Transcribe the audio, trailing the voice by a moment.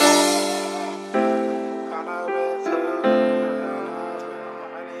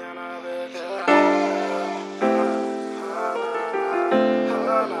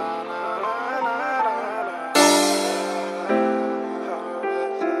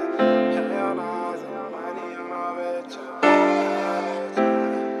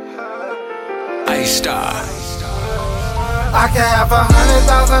Starr. I can have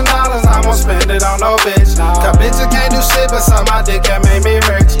 $100,000, I won't spend it on no bitch. Cause bitches can't do shit, but suck my dick and make me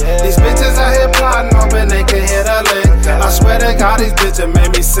rich. These bitches out here plotting, hoping they can hit a lick. I swear to God, these bitches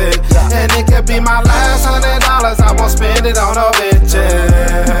make me sick. And it could be my last $100, I won't spend it on no bitches.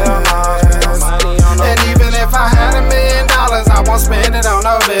 And even if I had $1 million, I won't spend it on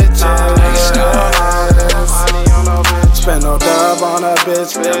no bitches. Spend no dub on a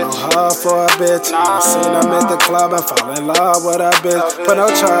bitch, spend no hug for a bitch. I seen them at the club and fall in love with a bitch. Put no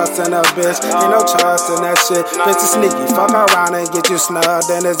trust in a bitch, ain't no trust in that shit. Bitch is sneaky, fuck around and get you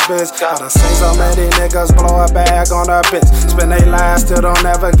snubbed in this bitch. I done seen so many niggas blow a bag on a bitch. Spend they last, still don't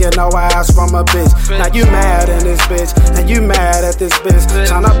ever get no ass from a bitch. Now you mad in this bitch, and you mad at this bitch.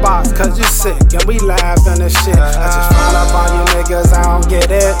 Tryna box cause you sick, and we laughing and shit. I just front up on you niggas, I don't get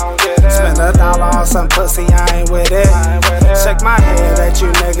it. Spend $1 on some pussy, I ain't with it. Shake my head at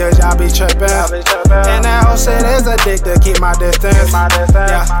you niggas, y'all be trippin'. And that whole shit is a dick to keep my distance.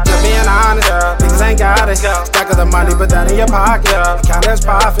 Yeah, just being honest, niggas ain't got it. Stack of the money, put that in your pocket. Count as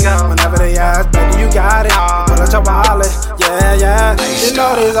profit. Whenever they ask, baby, you got it. Pull out your wallet, yeah. You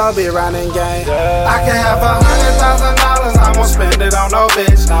know these all be running game. I can have $100,000, I won't spend it on no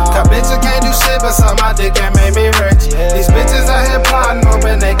bitch. Cause bitches can't do shit, but suck my dick and make me rich. These bitches out here plotting,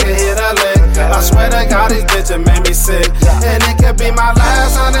 hoping they can hit a lick. I swear to God, these bitches make me sick. And it could be my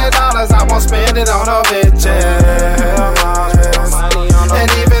last $100, I won't spend it on no bitches.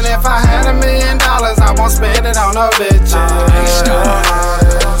 And even if I had $1 million, I won't spend it on no bitches.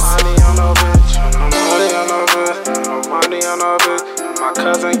 Money on no bitch, money on no bitch. My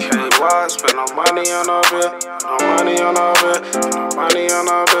cousin can't watch, spend no money on no bitch. No money on no bitch, no money on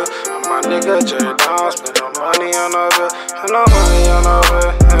no bitch. My nigga J. Don spend no